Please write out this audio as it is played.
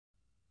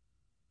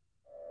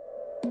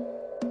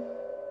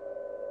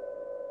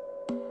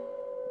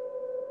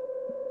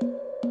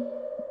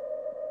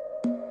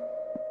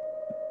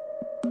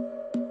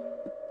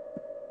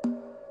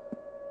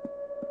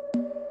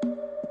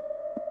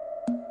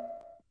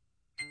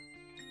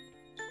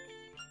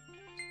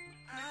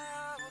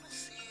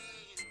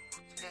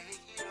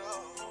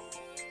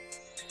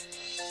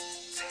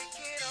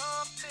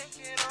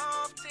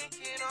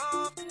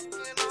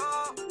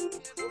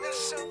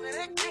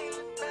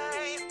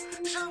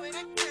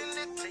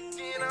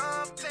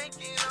take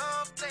it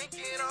off, take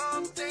it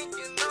off, take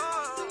it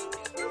off.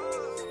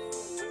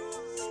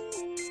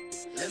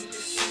 Let me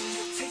see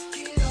you take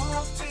it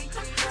off, take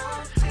it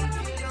off, take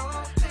it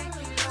off, take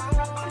it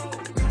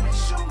off. Gonna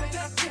show me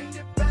that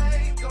candy,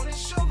 babe. Gonna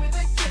show me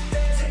that candy.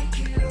 Take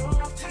it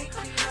off, take it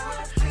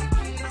off, take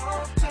it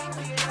off, take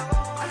it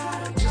off.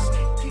 I just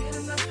can't get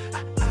enough.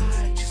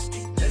 I just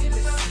can't get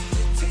enough.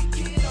 Take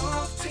it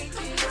off,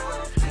 take it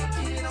off, take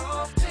it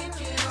off,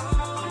 take it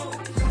off.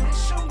 Gonna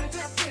show me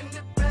that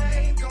candy,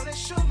 babe. Gonna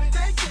show me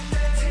that candy.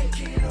 Take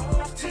it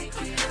off,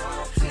 take it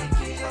off,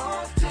 take it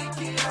off,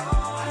 take it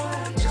off.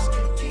 I just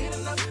can't get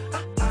enough.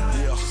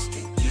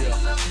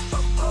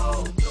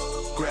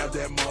 Grab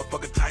that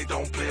motherfucker tight,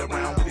 don't play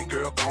around with it,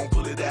 girl, gon'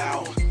 pull it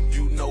out.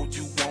 You know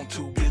you want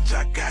to, bitch,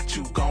 I got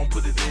you, gon'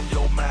 put it in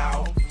your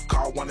mouth.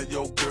 Call one of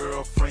your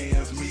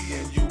girlfriends, me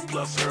and you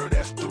plus her,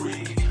 that's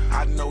 3.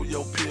 I know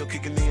your pill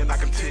kicking in, I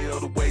can tell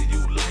the way you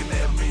looking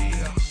at me.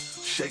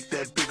 Shake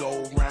that big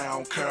old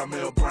round,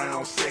 caramel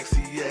brown,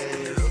 sexy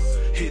ass.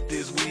 Hit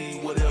this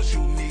weed, what else you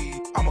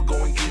need? I'ma go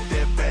and get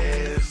that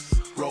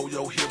fast. Roll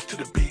your hips to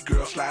the beat,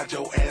 girl, slide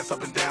your ass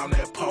up and down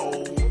that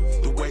pole.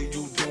 The way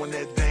you doing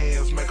that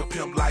dance, make a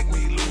pimp like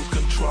me lose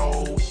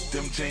control.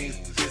 Them jeans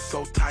fit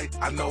so tight,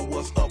 I know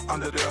what's up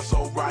under there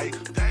so right.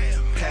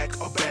 Damn, pack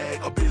a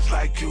bag, a bitch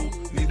like you,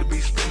 need to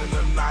be spending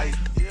the night.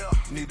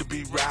 Need to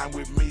be riding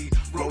with me,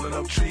 rolling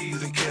up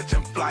trees and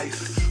catching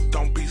flights.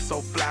 Don't be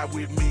so fly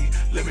with me,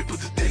 let me put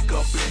this dick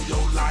up in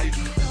your life.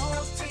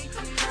 Take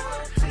it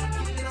off, take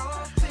it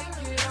off,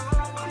 take it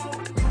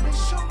off. Gonna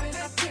show me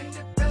that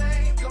candy,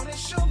 babe. Gonna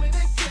show me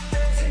that candy.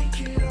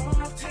 Take it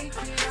off, take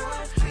it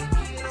off, take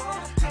it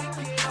off, take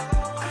it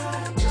off.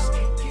 I just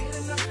can't get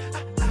enough.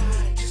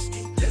 I just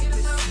can't get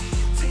enough.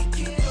 Take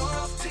it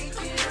off,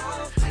 take it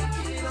off,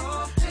 take it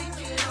off,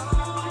 take it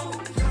off.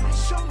 Gonna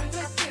show me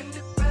that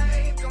candy,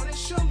 babe. Gonna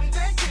show me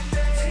that candy.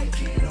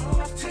 Take it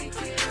off,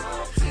 take it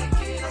off,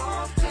 take it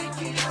off,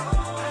 take it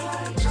off.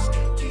 I just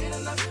can't get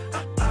enough.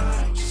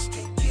 I just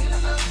can't get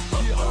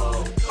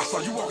enough. I saw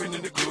you walking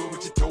in the club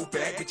with your toe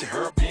back, with your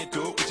hair bent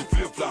up, with your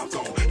flip-flops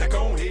on. Now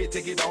go ahead,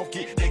 take it off,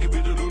 get naked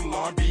with a little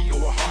R&B or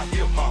a hot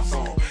hip-hop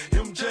song.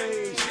 MJ,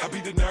 I be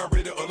the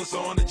narrator of the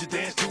song that you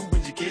dance to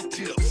when you get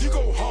tips. You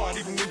go hard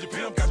even when your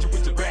pimp got you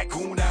with the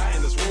raccoon eye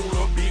and a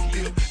swole up big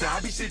lip. Now I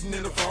be sitting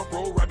in the front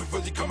row right before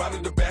you come out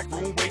of the back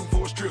room waiting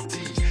for a strip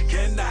tease.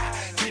 Can I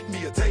get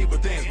me a table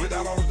dance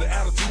without all of the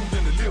attitude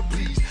and the lip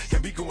please?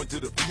 Can be going to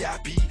the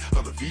VIP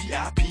or the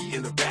VIP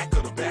in the back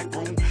of the back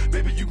room.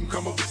 Baby, you can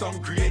come up with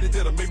something creative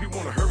that'll make me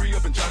want to hurry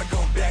up and try to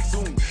come back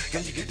soon.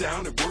 Can you get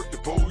down and work the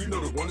pole? You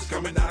know the one that's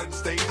coming out of the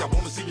stage. I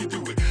want to see you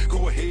do it.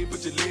 Go ahead,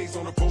 put your legs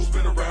on the pole,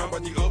 spin around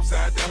while you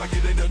upside down like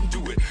it ain't nothing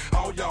to it.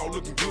 All y'all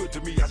looking good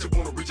to me. I just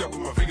want to reach out with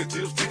my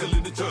fingertips, tickle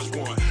and touch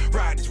one.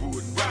 Ride this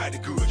wood and ride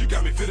it good. You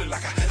got me feeling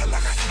like I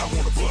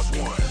want to bust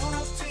one.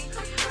 Take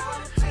it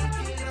off,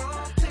 take it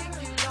off, take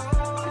it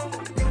off.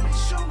 Gonna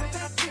show me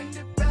that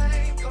candy,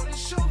 babe. Gonna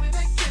show me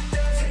that candy.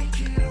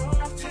 Take it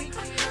off, take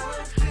it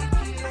off, take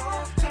it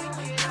off, take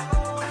it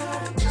off.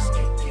 I just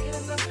can't get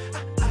enough.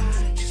 I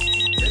just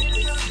can't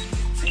get enough.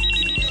 Take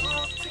it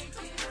off, take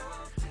it off, take it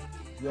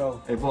off.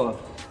 Yo, hey boy,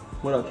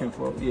 what up,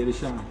 Kinfolk? Yeah, this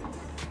Sean.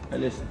 Hey,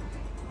 listen,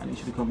 I need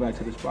you to come back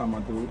to the spot, my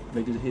dude.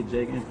 Make this hit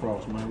Jake and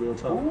Frost, man. Real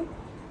talk. Ooh,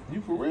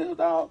 you for real,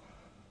 dog?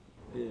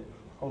 Yeah.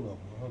 Hold up,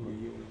 man. Hold up.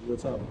 Yeah, real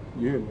talk.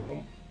 You hear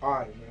me? All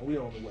right, man. We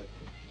on the way.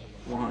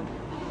 100.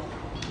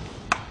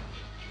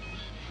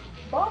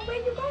 Bob, where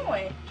you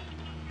going?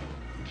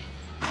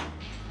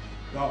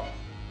 Dog,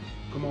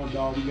 come on,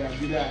 dog. We gotta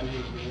get out of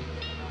here, man.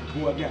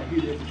 Boy, I gotta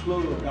get at the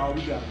club, dog.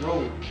 We gotta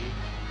roll.